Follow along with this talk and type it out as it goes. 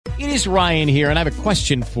It is Ryan here, and I have a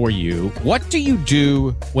question for you. What do you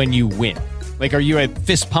do when you win? Like, are you a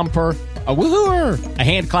fist pumper, a woohooer, a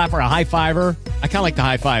hand clapper, a high fiver? I kind of like the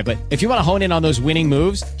high five, but if you want to hone in on those winning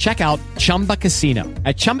moves, check out Chumba Casino.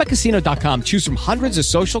 At ChumbaCasino.com, choose from hundreds of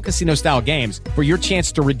social casino-style games for your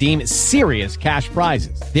chance to redeem serious cash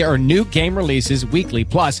prizes. There are new game releases weekly,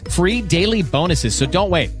 plus free daily bonuses. So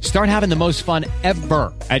don't wait. Start having the most fun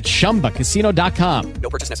ever at ChumbaCasino.com.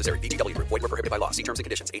 No purchase necessary. VGW Group. Void where prohibited by law. See terms and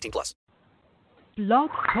conditions. 18 plus.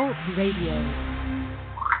 Blog Talk Radio.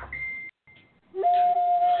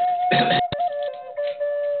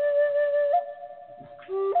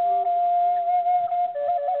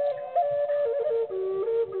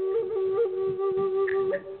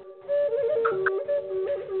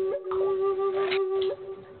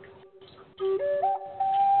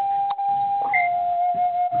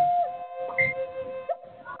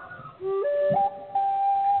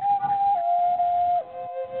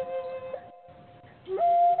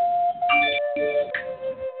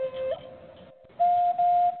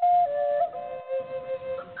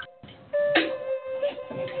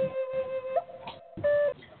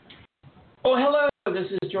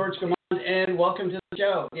 Gomond, and welcome to the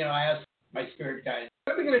show. You know, I asked my spirit guides,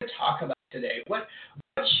 what are we going to talk about today? What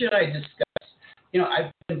should I discuss? You know,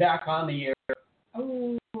 I've been back on the air,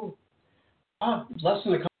 less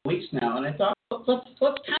than a couple of weeks now, and I thought, let's kind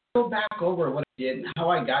of go back over what I did and how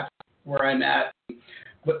I got to where I'm at, and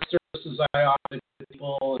what services I offer to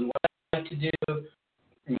people, and what I like to do,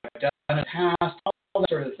 and what I've done in the past, all that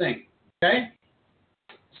sort of thing. Okay?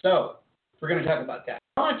 So, we're going to talk about that.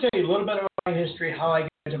 I want to tell you a little bit about my history, how I got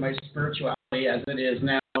into my spirituality as it is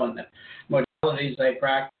now, and the modalities I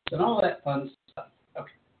practice, and all that fun stuff.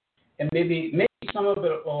 Okay. And maybe some of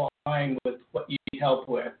it will align with what you need help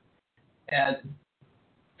with. And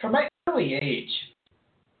from my early age,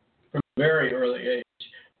 from very early age,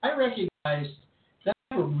 I recognized that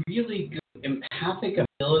I have a really good empathic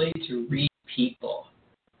ability to read people.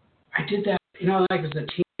 I did that, you know, when I was a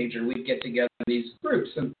teenager, we'd get together in these groups,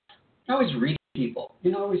 and I was reading people, you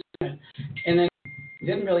know, and I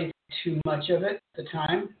didn't really think too much of it at the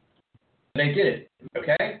time, but I did it,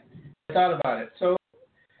 okay? I thought about it.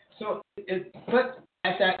 But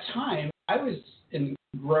at that time, I was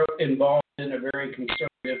involved in a very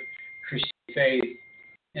conservative Christian faith,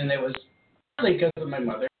 and it was partly because of my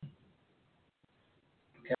mother,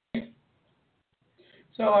 okay?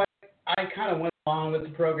 So I kind of went along with the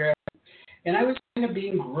program, and I was kind of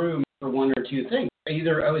being groomed for one or two things.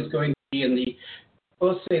 Either I was going to be in the,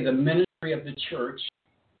 let's say, the ministry of the church,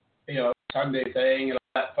 you know, Sunday thing and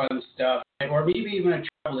all that fun stuff, or maybe even a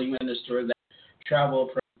traveling minister that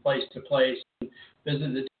traveled from place to place and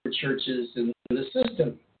visited the different churches in the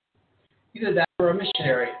system. Either that or a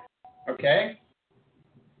missionary, okay?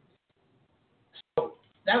 So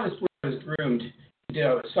that was what I was groomed to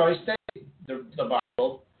do. So I studied the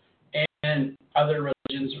Bible and other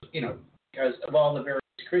religions, you know, because of all the various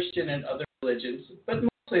Christian and other religions, but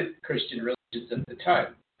mostly Christian religions at the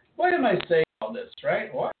time. Why am I saying all this,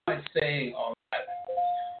 right? Why am I saying all that?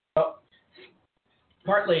 Well,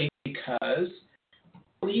 partly because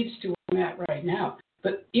it leads to where I'm at right now.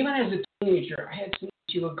 But even as a teenager, I had some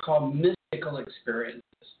what you would call mystical experiences,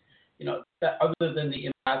 you know, that other than the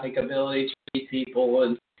empathic ability to read people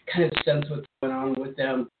and kind of sense what's going on with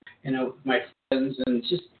them, you know, my friends, and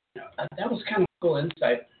just, you know, that was kind of cool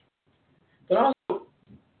insight. But also,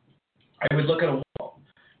 I would look at a wall,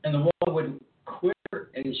 and the wall would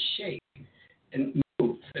quiver and shake and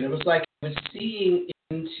move. And it was like I was seeing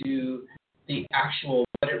into the actual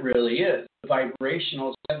what it really is, the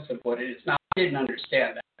vibrational sense of what it is. Now, I didn't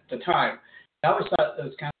understand that at the time. I always thought it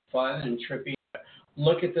was kind of fun and trippy to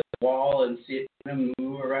look at the wall and see it kind of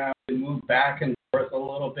move around and move back and forth a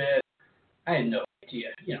little bit. I had no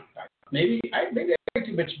idea. You know, maybe I drank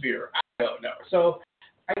too much beer. I don't know. So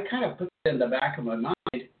I kind of put it in the back of my mind,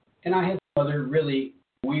 and I had other really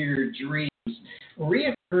weird dreams,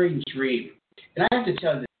 reoccurring dream. And I have to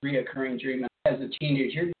tell you, this reoccurring dream, as a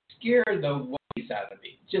teenager, scared the woozies out of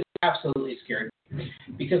me. Just absolutely scared me.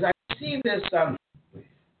 Because I see this spiral,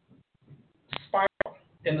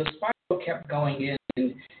 and the spiral kept going in,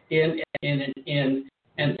 and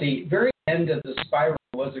the very end of the spiral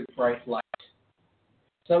was a bright light.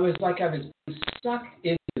 So it was like I was sucked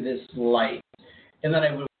into this light. And then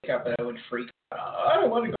I would wake up and I would freak out. I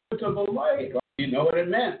don't want to go to the light. Well, you know what it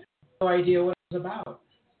meant. No idea what it was about.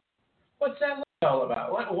 What's that light all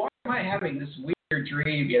about? Why am I having this weird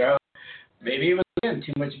dream, you know? Maybe it was, again,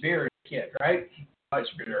 too much beer as a kid, right? Too much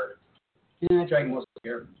beer. Yeah, I drank most of the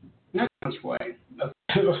beer. Not much wine.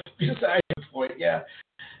 Besides the point, yeah.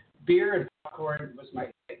 Beer and popcorn was my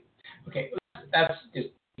thing. Okay, that's just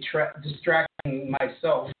distracting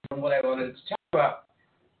myself from what I wanted to talk about.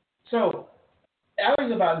 So I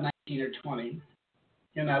was about 19 or 20,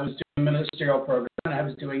 and I was doing a ministerial program, and I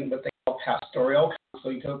was doing what they call pastoral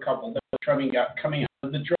counseling to a couple that was coming out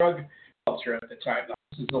of the drug culture at the time.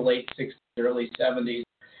 This is the late 60s, early 70s,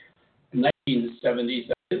 1970s,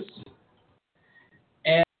 that is.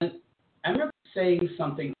 And I remember saying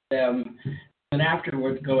something to them, and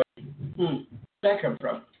afterwards going, where'd that come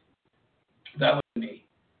from? That was me.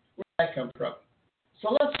 Where'd that come from?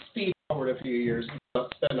 So let's speed forward a few years. I'll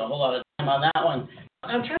spend a whole lot of time on that one.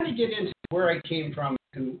 I'm trying to get into where I came from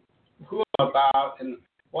and who I'm about and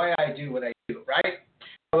why I do what I do, right?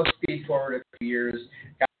 So let's speed forward a few years.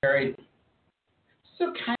 Got married.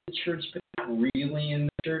 Still kind of church, but not really in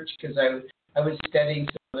the church because I was studying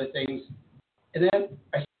some other things. And then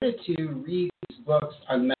I started to read these books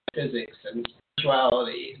on metaphysics and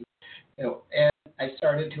spirituality, and I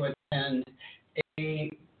started to attend I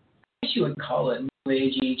guess you would call it New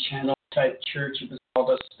Agey channel type church. It was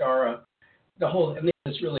called Astara. And it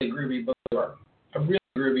was really a groovy bookstore, a really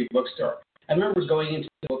groovy bookstore. I remember going into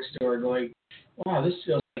the bookstore going, wow, this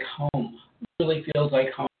feels like home. It really feels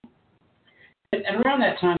like home. And around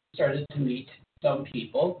that time, I started to meet some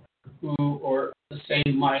people who were the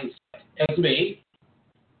same mindset as me,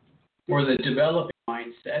 or the developing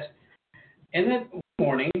mindset. And then one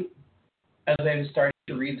morning, as I was starting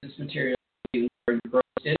to read this material and engrossed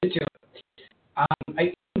into it, I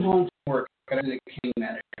came home from work, and I was a accounting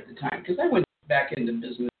manager at the time, because I went back into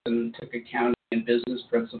business and took accounting and business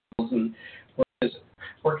principles and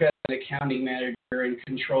worked as an accounting manager and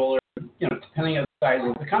controller, depending on the size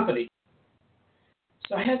of the company.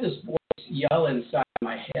 So I had this voice yell inside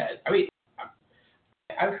my head. I mean,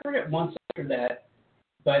 I heard it once after that,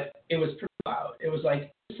 but it was pretty loud. It was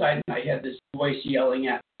like inside my head, this voice yelling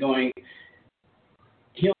at me, going,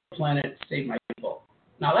 heal the planet, save my people.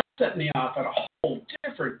 Now that set me off on a whole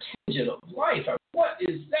different tangent of life. What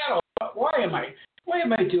is that all about? Why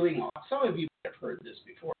am I doing all that? Some of you might have heard this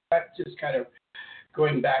before. I'm just kind of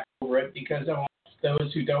going back over it because I want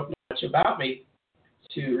those who don't know much about me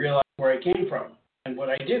to realize where I came from and what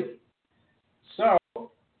I do. So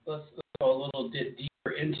let's go a little bit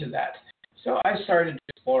deeper into that. So I started to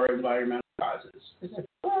explore environmental causes. I said,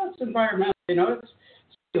 well, it's environmental. It's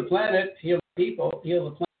the planet, heal the people, heal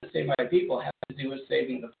the planet, save my people, has to do with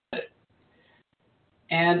saving the planet.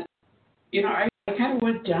 And, I kind of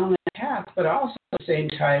went down that path, but also at the same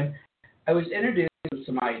time, I was introduced to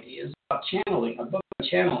some ideas about channeling, a book on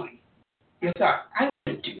channeling. And I thought, I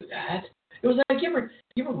want to do that. It was like, you ever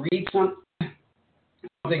read something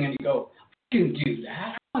and you go, I can do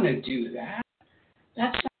that. I want to do that.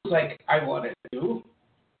 That sounds like I want to do.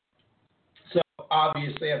 So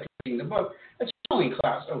obviously, after reading the book, a channeling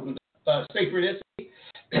class opened up. Synchronicity.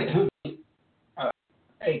 I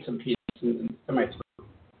ate some peanuts in my throat.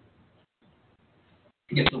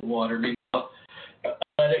 Get some water, maybe I'll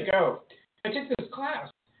let it go. I took this class.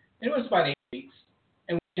 It was about 8 weeks,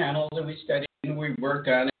 and we channeled and we studied and we worked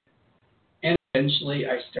on it. And eventually,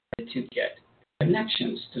 I started to get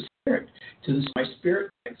connections to spirit, to my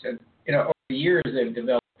spirit guides. And over the years, they've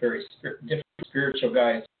developed very different spiritual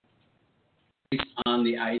guides based on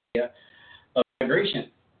the idea of vibration.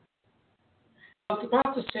 It's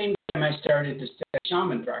about the same time I started to study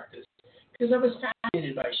shaman practice because I was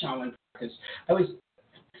fascinated by shaman practice. I was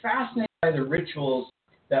fascinated by the rituals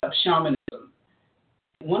of shamanism.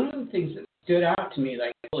 One of the things that stood out to me,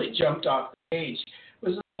 like really jumped off the page,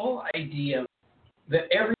 was the whole idea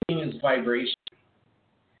that everything is vibration.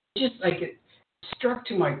 Just like it struck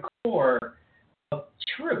to my core of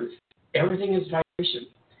truth. Everything is vibration.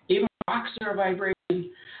 Even rocks are a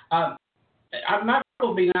vibration. I'm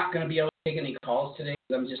probably not going to be able to take any calls today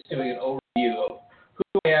because I'm just doing an overview of who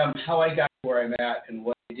I am, how I got to where I'm at, and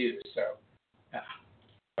what I do. So,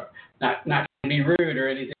 not going to be rude or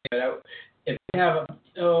anything, but if I have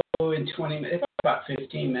in 20 minutes, if I have about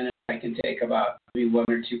 15 minutes, I can take about maybe 1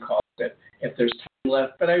 or 2 calls if there's time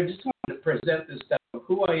left. But I just want to present this stuff of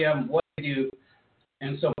who I am, what I do,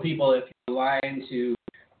 and so people, if you align to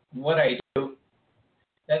what I do,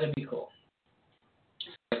 that'd be cool.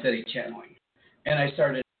 So I studied channeling, and I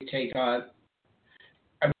started to take on.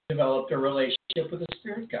 I developed a relationship with a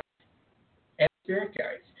spirit guide and spirit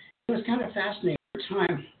guides. It was kind of fascinating over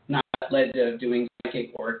time. Not led to doing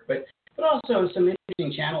psychic work, but also some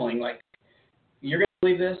interesting channeling. Like, you're going to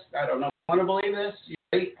believe this? I don't know if you want to believe this. You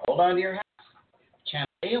ready? Hold on to your hat. Channel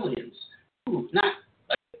aliens. Ooh, not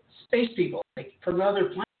like space people, like from other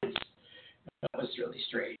planets. That was really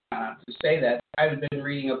strange to say that. I've been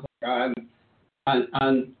reading a book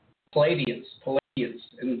on Palladians,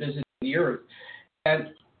 and visiting the Earth. And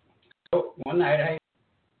so one night I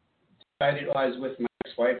decided while I was with my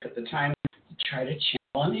ex-wife at the time to try to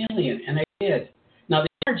channel an alien, and I did. Now, the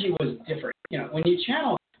energy was different. When you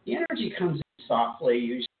channel, the energy comes in softly.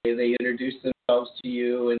 Usually they introduce themselves to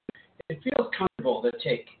you, and it feels comfortable to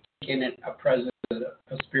take in a presence,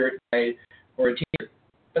 a spirit guide, or a teacher.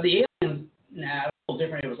 But the alien, a little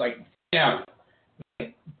different. It was like, yeah,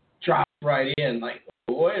 dropped right in, like,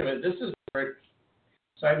 oh, wait a minute, this is weird.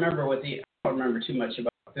 So I don't remember too much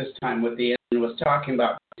about this time what the alien was talking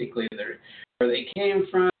about, particularly where they came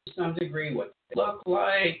from to some degree, what they look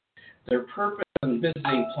like, their purpose in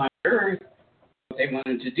visiting planet Earth, what they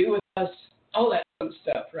wanted to do with us, all that fun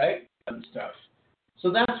stuff, right? Fun stuff.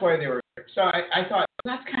 So that's why they were there. So I thought,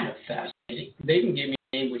 that's kind of fascinating. They even gave me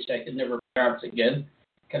a name which I could never pronounce again.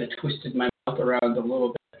 Kind of twisted my mouth around a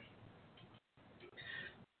little bit.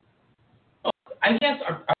 Oh, I guess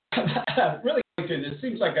I'm really going through this.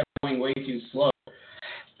 Seems like I'm going way too slow.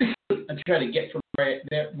 I'm trying to get from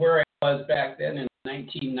where I was back then in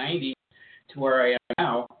 1990 to where I am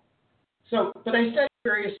now. So, but I studied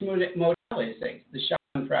various modalities, like the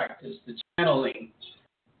shaman practice, the channeling,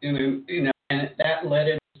 and that led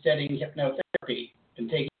into studying hypnotherapy and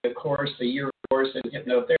taking a year course in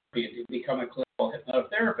hypnotherapy to become a clinical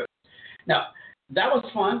hypnotherapist. Now, that was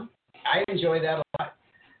fun. I enjoyed that a lot.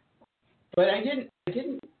 But I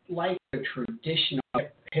didn't like the traditional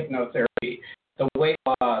hypnotherapy, the weight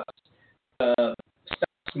loss, stop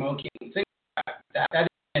smoking, things like that. That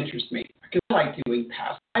didn't interest me. Because I like doing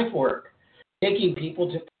past life work, taking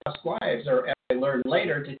people to past lives, or as I learned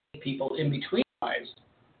later, to take people in between lives,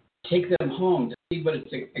 take them home to see what its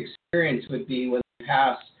experience would be when they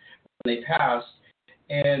passed.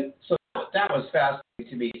 And so that was fascinating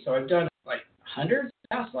to me. So I've done like hundreds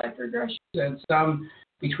of past life regressions and some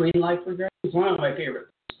between life regressions. One of my favorite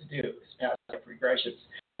things to do is past life regressions.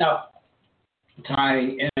 Now,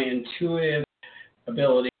 tying in my intuitive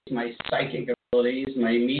abilities, my psychic abilities,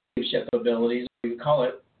 my mediumship abilities, we call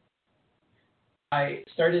it, I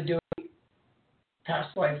started doing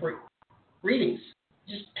past life readings,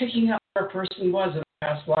 just picking up where a person was in a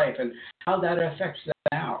past life and how that affects them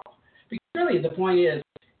now. Because really the point is,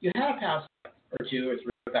 you had a past life or 2 or 3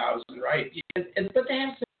 or 1,000, right? But they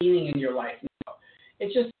have some meaning in your life now.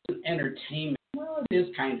 It's just an entertainment. Well, it is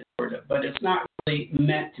kind of, sort of, but it's not really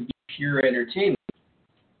meant to be pure entertainment.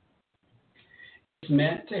 It's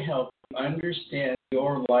meant to help you understand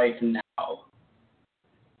your life now.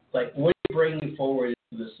 Like, what are you bringing forward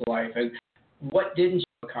into this life, and what didn't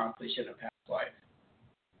you accomplish in a past life?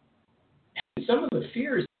 And some of the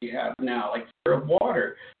fears you have now, like fear of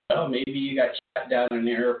water. Well, maybe you got shot down in an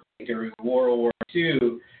airplane during World War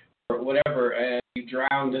II or whatever, and you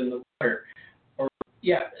drowned in the water. Or,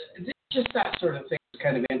 yeah, just that sort of thing is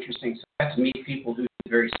kind of interesting. So I got to meet people who do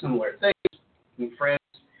very similar things, and friends.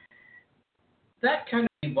 That kind of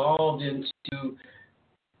evolved into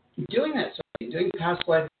doing that sort of thing, doing past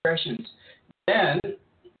life regressions. Then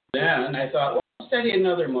I thought, well, I'll study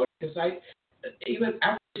another mode, because even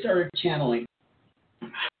after I started channeling,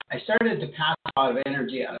 I started to pass a lot of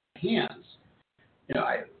energy out of my hands.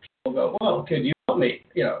 People go, well, could you help me?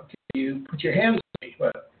 Could you put your hands on me?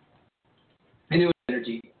 But I knew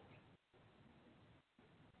energy.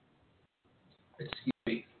 Excuse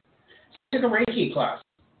me. So I took a Reiki class.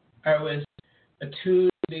 I was attuned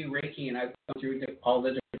to Reiki, and I've gone through all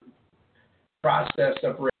the different process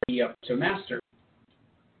of Reiki up to master.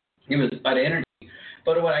 It was about energy.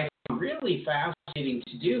 But what I found really fascinating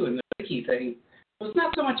to do in the Reiki thing was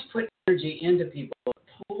not so much put energy into people, but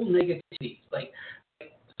pull negativity. Like a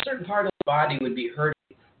certain part of the body would be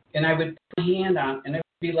hurting, and I would put my hand on, and it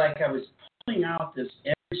would be like I was pulling out this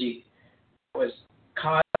energy that was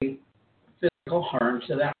causing physical harm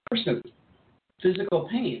to that person, physical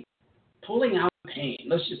pain. Pulling out pain.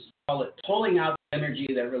 Let's just call it pulling out the energy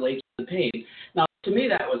that relates to the pain. Now, to me,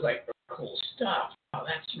 that was like cool stuff. Wow,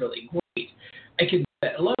 that's really great. I could do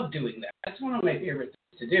that. I love doing that. That's one of my favorite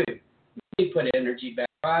things to do. You put energy back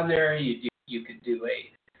on there. You could do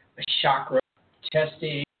a chakra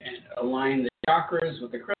testing and align the chakras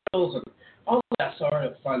with the crystals and all that sort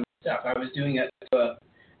of fun stuff. I was doing it at a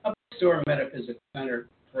bookstore metaphysics center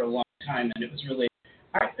for a long time, and it was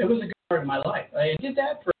a good part of my life. I did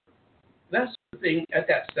that for that sort of thing at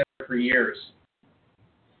that center for years.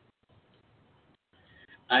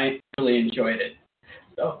 I really enjoyed it.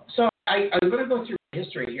 So I'm going to go through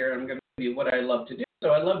history here, and I'm going to tell you what I love to do. So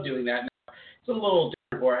I love doing that. Now, it's a little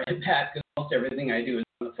different where I have because most everything I do is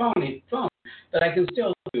on the phone, but I can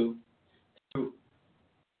still do through,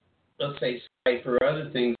 let's say, Skype or other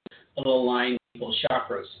things, align people's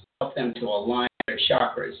chakras, help them to align their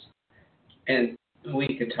chakras. And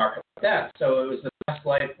we could talk about that. So it was the past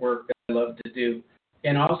life work that I love to do,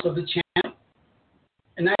 and also the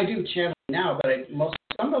doing channeling now, but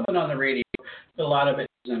some of it on the radio, but a lot of it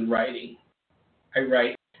is in writing. I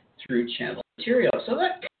write through channel material. So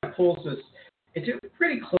that kind of pulls us, it's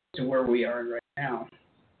pretty close to where we are right now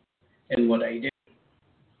and what I do.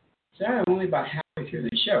 So I'm only about halfway through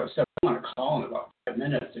the show, so I want to call in about 5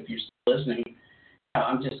 minutes if you're still listening.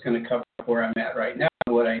 I'm just going to cover where I'm at right now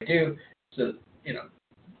and what I do. So,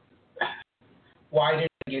 why did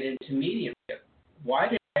I get into mediumship? Why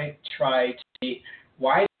did I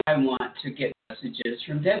why did I want to get messages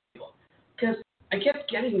from dead people? Because I kept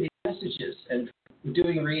getting these messages and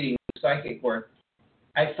doing reading, psychic work.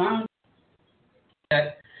 I found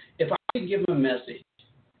that if I could give them a message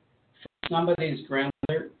from somebody's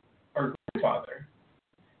grandmother or grandfather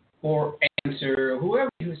or aunt or whoever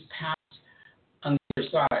who's passed on the other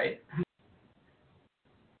side,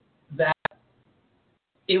 that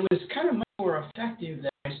it was kind of much more effective than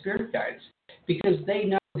my spirit guides because they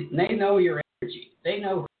know your energy. They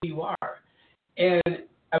know who you are. And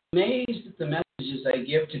I'm amazed at the messages I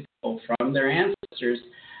give to people from their ancestors,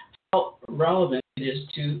 how relevant it is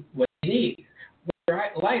to what they need,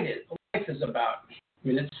 what life is about. I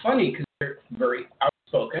mean, it's funny because they're very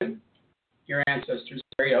outspoken. Your ancestors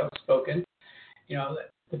are very outspoken.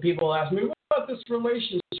 The people ask me, what about this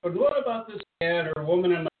relationship? What about this man or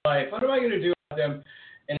woman in my life? What am I going to do with them?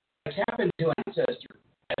 And I tap into an ancestor,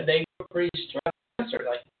 and they go pretty strong answer,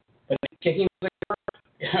 like, but kicking the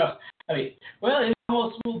curb. It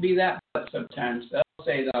almost will be that, but sometimes they'll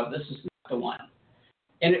say, no, this is not the one.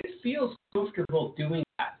 And it feels comfortable doing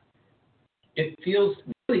that. It feels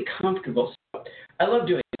really comfortable. So I love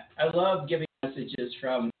doing that. I love giving messages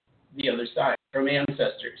from the other side, from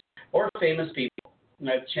ancestors or famous people. And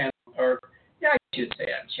I've channeled, I should say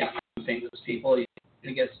I've channeled famous people.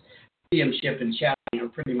 I guess mediumship and channeling are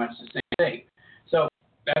pretty much the same thing. So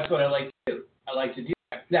that's what I like to do. I like to do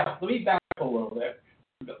that. Now, let me back up a little bit.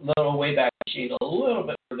 A little way back machine, a little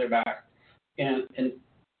bit further back. And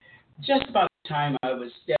just about the time I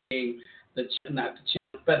was studying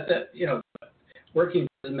working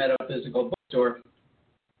for the metaphysical bookstore,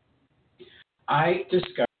 I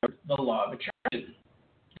discovered the law of attraction.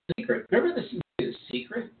 The secret. Remember the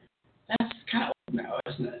secret? That's kind of old now,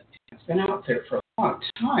 isn't it? It's been out there for a long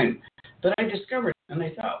time. But I discovered it, and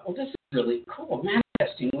I thought, well, this is really cool,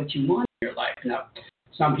 manifesting what you want in your life. Now,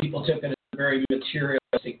 some people took it as a very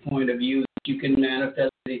materialistic point of view that you can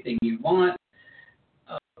manifest anything you want,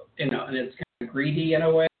 and it's kind of greedy in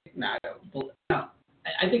a way. No,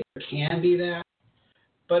 I think there can be that,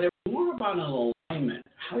 but it's more about an alignment,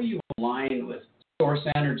 how you align with source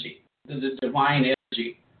energy, the divine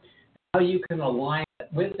energy, how you can align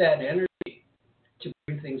with that energy to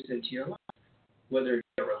bring things into your life, whether it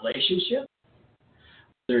be a relationship,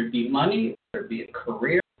 whether it be money, whether it be a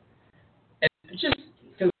career. And just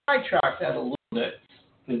because I track that a little bit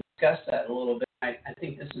and discuss that a little bit, I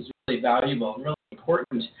think this is really valuable and really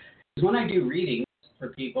important. Because when I do readings for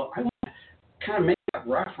people, I want to kind of make that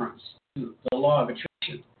reference to the law of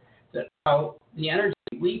attraction, that how the energy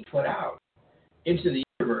we put out into the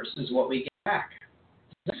universe is what we get back.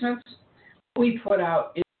 Does that make sense? What we put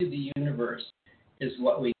out into the universe is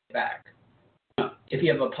what we get back. If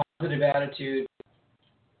you have a positive attitude,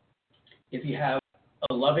 if you have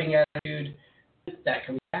a loving attitude, that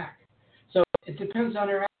comes back. So it depends on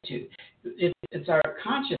our attitude. It's our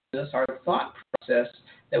consciousness, our thought process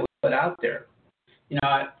that we put out there.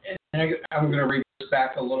 I'm going to reverse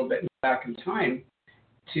back a little bit back in time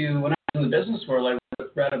to when I was in the business world. I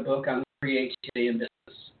read a book on creativity in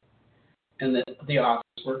business, and the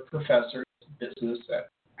authors were professors of business at,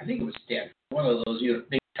 I think it was Stanford, one of those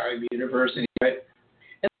big time universities, right?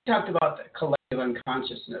 And they talked about the collective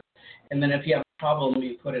unconsciousness, and then if you have a problem,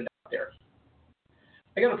 you put it out there.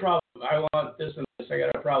 I got a problem. I want this and this. I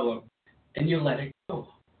got a problem, and you let it go.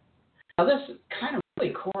 Now this kind of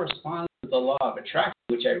really corresponds to the law of attraction,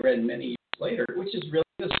 which I read many years later, which is really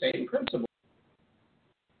the same principle.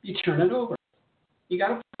 You turn it over. You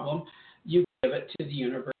got a problem, you give it to the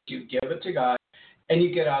universe, you give it to God, and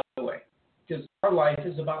you get out of the way. Because our life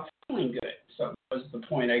is about feeling good. So that was the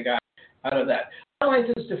point I got out of that. Our life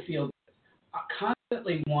is to feel good.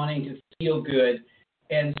 Constantly wanting to feel good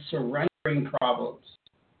and surrendering problems.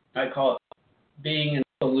 I call it being in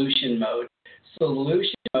solution mode.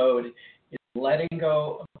 Solution mode is letting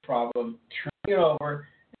go of the problem, turning it over,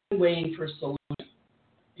 and waiting for a solution.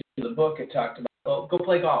 In the book, it talked about, go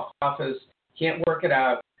play golf. Golf is, can't work it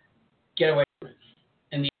out, get away from it,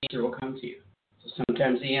 and the answer will come to you. So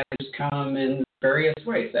sometimes the answers come in various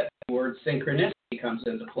ways. That word synchronicity comes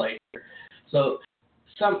into play here. So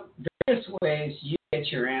some various ways you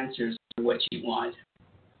get your answers to what you want.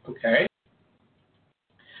 Okay?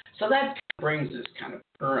 So that's brings is kind of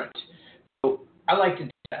current. So I like to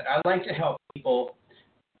do that. I like to help people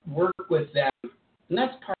work with them, and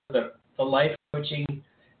that's part of the life coaching,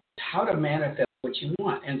 how to manifest what you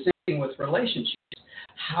want. And same thing with relationships,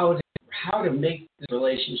 how to make the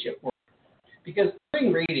relationship work. Because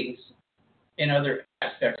doing readings in other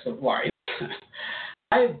aspects of life,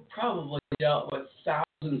 I've probably dealt with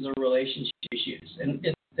thousands of relationship issues, and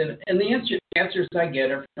the answers I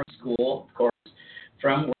get are from school, of course,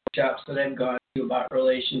 from workshops that I've gone to about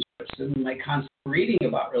relationships, and my constant reading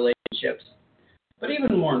about relationships. But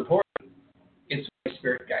even more important, it's what my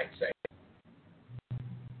spirit guides say.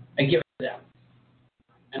 I give it to them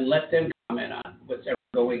and let them comment on what's ever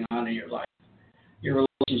going on in your life, your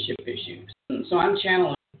relationship issues. And so I'm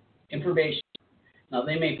channeling information. Now,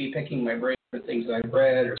 they may be picking my brain for things I've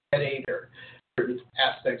read or studied or certain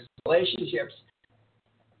aspects of relationships.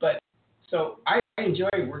 But so I enjoy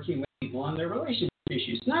working with people on their relationship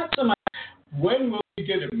issues. Not so much, when will we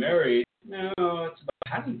get married? No, it's about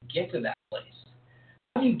how do you get to that place?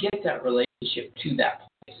 How do you get that relationship to that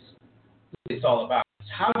place? It's all about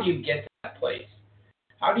how do you get to that place?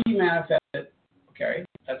 How do you manifest it? Okay,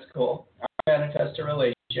 that's cool. How do you manifest a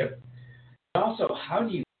relationship? But also, how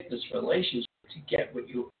do you get this relationship to get what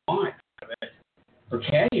you want out of it? Or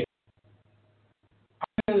can you?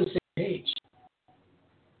 I'm on the same page.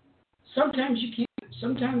 Sometimes you can't.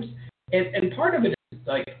 Sometimes, and part of it is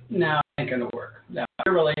like, no, it ain't going to work. No,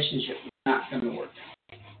 your relationship is not going to work.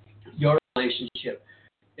 Your relationship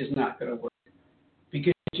is not going to work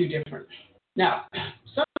because you're too different. Now,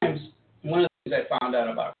 sometimes one of the things I found out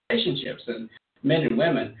about relationships and men and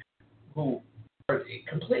women who are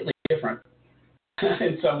completely different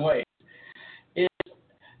in some ways is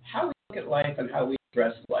how we look at life and how we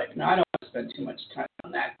address life. Now, I don't want to spend too much time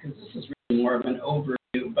on that because this is really more of an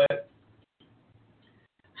overview, but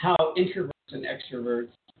how introverts and extroverts,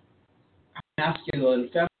 masculine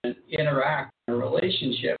and feminine, interact in a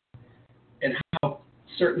relationship, and how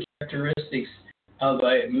certain characteristics of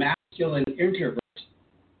a masculine introvert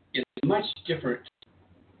is much different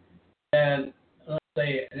than, let's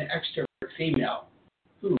say, an extrovert female,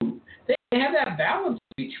 who they have that balance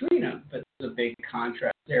between them, but there's a big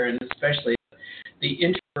contrast there, and especially the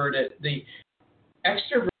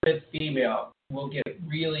extroverted female will get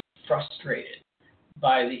really frustrated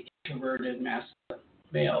by the introverted masculine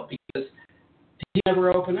male because he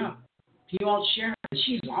never open up. He won't share. And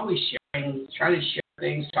she's always sharing, trying to share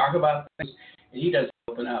things, talk about things, and he doesn't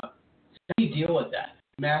open up. So how do you deal with that?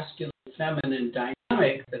 Masculine, feminine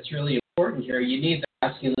dynamic, that's really important here. You need the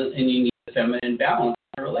masculine and you need the feminine balance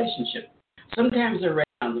in a relationship. Sometimes they're right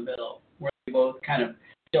down the middle, where they both kind of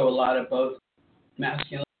show a lot of both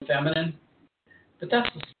masculine and feminine, but that's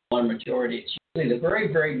the smaller majority. It's usually the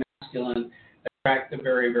very, very masculine attract the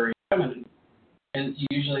very, very feminine, and it's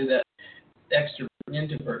usually the extrovert and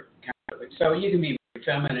introvert kind of thing. So you can be very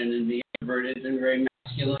feminine and be introverted and very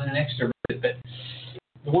masculine and extroverted, but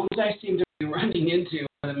the ones I seem to be running into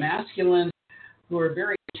are the masculine who are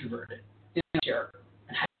very introverted, insecure.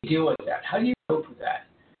 And how do you deal with that? How do you cope with that?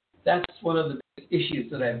 That's one of the big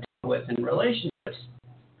issues that I've dealt with in relationships.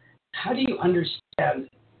 How do you understand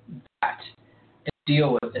that and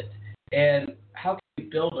deal with it? And how can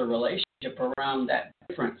you build a relationship around that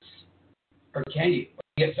difference? Or can you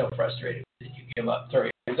get so frustrated that you give up, throw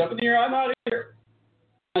your hands up in the air, I'm out of here.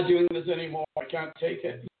 I'm not doing this anymore. I can't take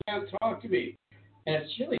it. You can't talk to me. And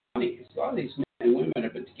it's really funny because a lot of these men and women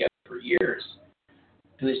have been together for years,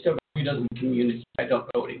 and they still he doesn't communicate. I don't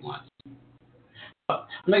know what he wants. I'm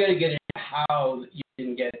not going to get into how you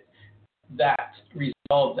can get that,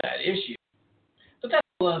 resolve that issue. But that's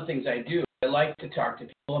one of the things I do. I like to talk to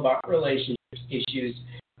people about relationship issues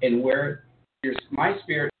and where my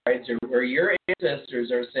spirit guides are, where your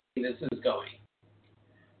ancestors are saying this is going,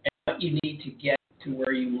 and what you need to get to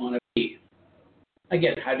where you want to be.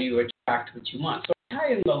 Again, how do you attract what you want? So I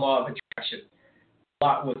tie in the law of attraction a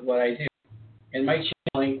lot with what I do. In my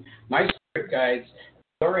channeling, my spirit guides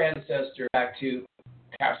your ancestor back to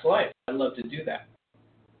past life. I love to do that.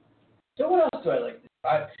 So what else do I like to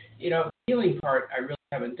do? The healing part, I really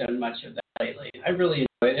haven't done much of that lately. I really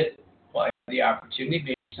enjoyed it. Well, I had the opportunity.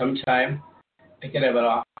 Maybe sometime I could have an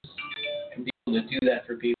office and be able to do that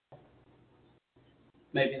for people.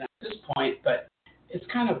 Maybe not at this point, but it's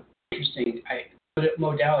kind of interesting.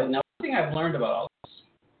 Modality. Now, one thing I've learned about all this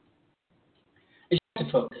is you have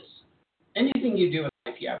to focus. Anything you do in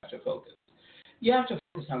life, you have to focus. You have to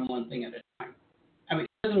focus on one thing at a time. I mean,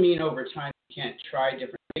 it doesn't mean over time you can't try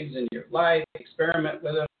different things in your life, experiment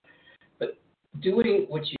with them, but doing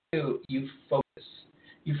what you do, you focus.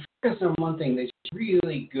 You focus on one thing that you're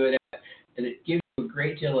really good at, and it gives you a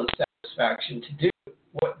great deal of satisfaction to do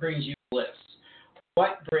what brings you bliss.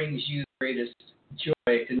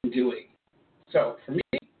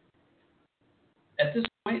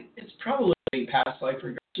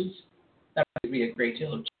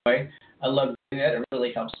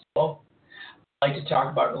 I like to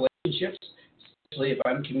talk about relationships, especially if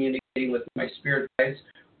I'm communicating with my spirit guides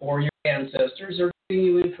or your ancestors or giving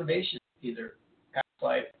you information, either past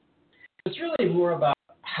life. It's really more about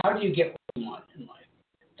how do you get what you want in life.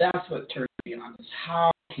 That's what turns me on, is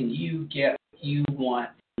how can you get what you want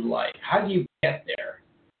in life? How do you get there?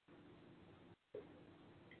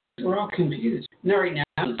 We're all confused. Now, right now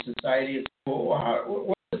in society, it's, well,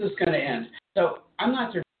 when is this going to end? So I'm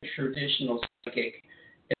not the traditional psychic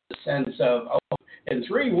in the sense of, in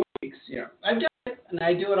 3 weeks, I've done it, and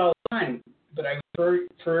I do it all the time, but I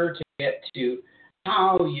prefer to get to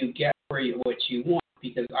how you get what you want,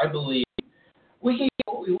 because I believe we can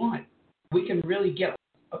get what we want. We can really get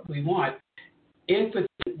what we want if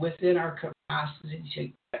it's within our capacity to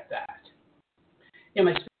get that.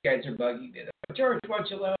 My spirit guides are bugging me. George, why don't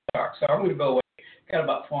you let us talk? So I'm going to go away. Got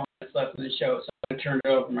about 4 minutes left in the show, so I'm going to turn it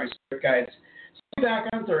over to my spirit guides. So I'll be back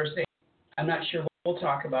on Thursday. I'm not sure what we'll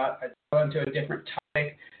talk about. I go into a different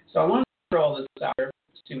topic. So I want to throw all this out there,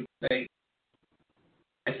 see what you think.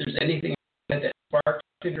 If there's anything that sparks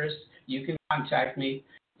interest, you can contact me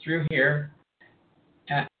through here,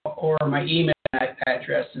 or my email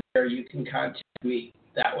address is there. You can contact me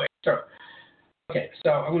that way. So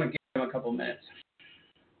I'm going to give them a couple minutes.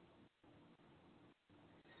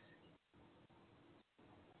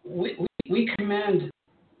 We commend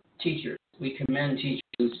teachers. We commend teachers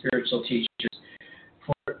and spiritual teachers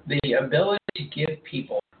for the ability to give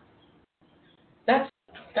people. That's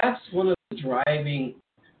one of the driving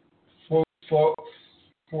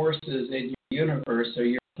forces in your universe or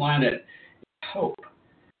your planet. Hope.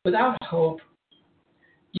 Without hope,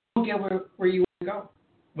 you don't get where you want to go.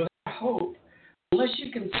 Without hope, unless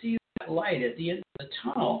you can see that light at the end of the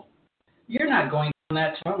tunnel, you're not going down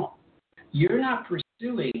that tunnel. You're not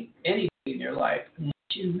pursuing anything in your life unless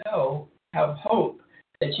you have hope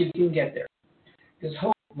that you can get there. Because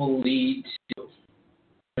hope will lead to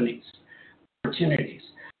opportunities.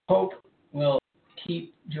 Hope will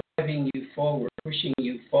keep driving you forward, pushing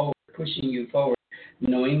you forward,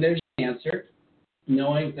 knowing there's an answer,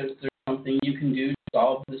 knowing that there's something you can do to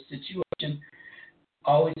solve the situation.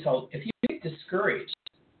 Always hope. If you get discouraged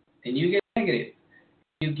and you get negative,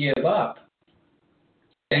 you give up,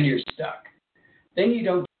 then you're stuck. Then you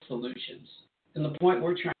don't get solutions. And the point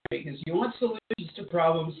we're trying to make is you want solutions to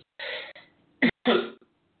problems.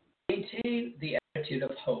 Maintain the attitude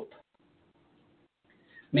of hope.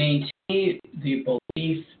 Maintain the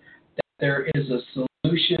belief that there is a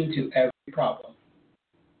solution to every problem.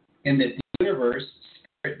 And that the universe,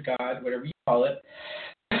 spirit, God, whatever you call it,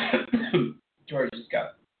 George has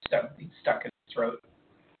got something stuck in his throat.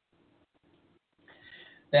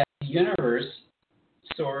 That the universe,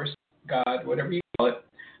 source, God, whatever you call it,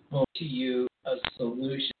 will to you a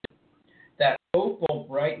solution. That hope will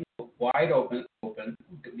brighten wide open,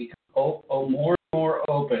 become more and more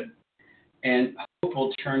open, and hope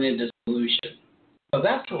will turn into solution. So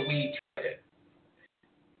that's what we try to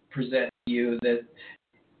present to you, that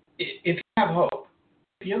if you have hope,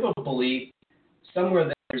 if you have a belief,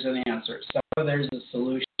 somewhere there's an answer, somewhere there's a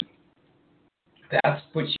solution, that's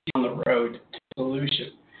puts you on the road to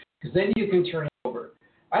solution. Because then you can turn it over.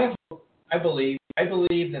 I believe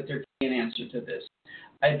that there can be an answer to this.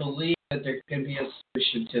 I believe that there can be a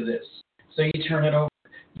solution to this. So you turn it over.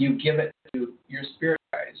 You give it to your spirit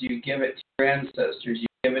guides. You give it to your ancestors. You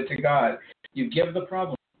give it to God. You give the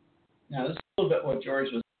problem. Now, this is a little bit what George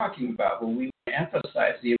was talking about, when we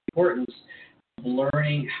emphasize the importance of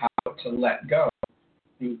learning how to let go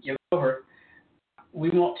and give over. We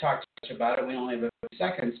won't talk too much about it. We only have a few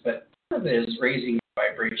seconds, but part of it is raising your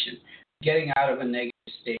vibration, getting out of a negative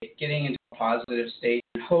state, getting into a positive state,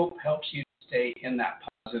 and hope helps you to stay in that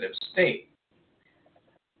positive state.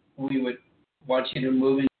 We would want you to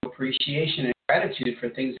move into appreciation and gratitude for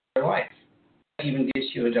things in your life. That even gets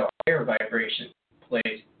you into a higher vibrational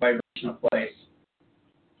place.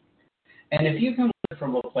 And if you can live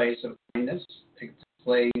from a place of kindness,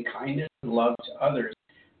 displaying kindness and love to others,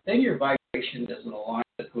 then your vibration doesn't align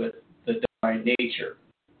with the divine nature.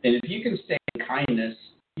 And if you can stay in kindness,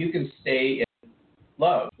 you can stay in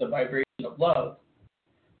love, the vibration of love.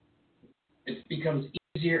 It becomes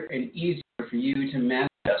easier and easier for you to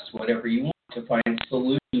manifest whatever you want, to find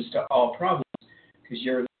solutions to all problems, because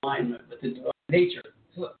you're in alignment with the divine nature.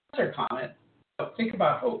 So that's our comment. So think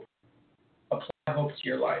about hope. Apply hope to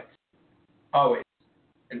your life, always,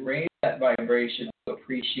 and raise that vibration of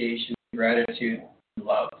appreciation, gratitude, and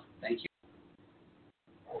love. Thank you.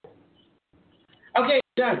 Okay,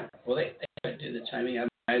 done. Well, they do the timing. I have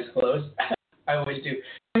my eyes closed. I always do.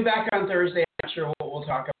 I'll be back on Thursday. I'm not sure what we'll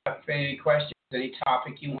talk about. If any questions, any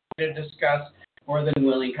topic you want to discuss, more than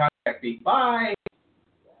willing, contact me. Bye.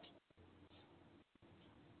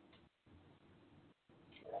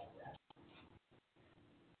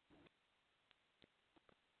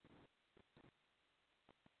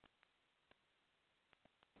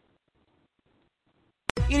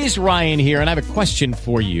 It is Ryan here, and I have a question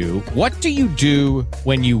for you. What do you do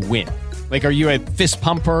when you win? Like, are you a fist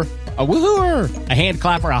pumper, a woohooer, a hand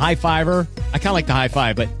clapper, a high fiver? I kind of like the high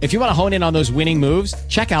five, but if you want to hone in on those winning moves,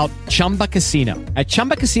 check out Chumba Casino. At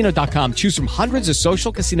ChumbaCasino.com, choose from hundreds of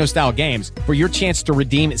social casino-style games for your chance to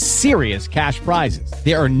redeem serious cash prizes.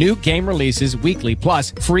 There are new game releases weekly,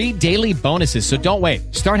 plus free daily bonuses. So don't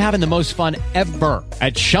wait. Start having the most fun ever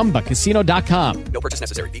at ChumbaCasino.com. No purchase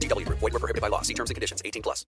necessary. VGW Group. Void where prohibited by law. See terms and conditions. 18+.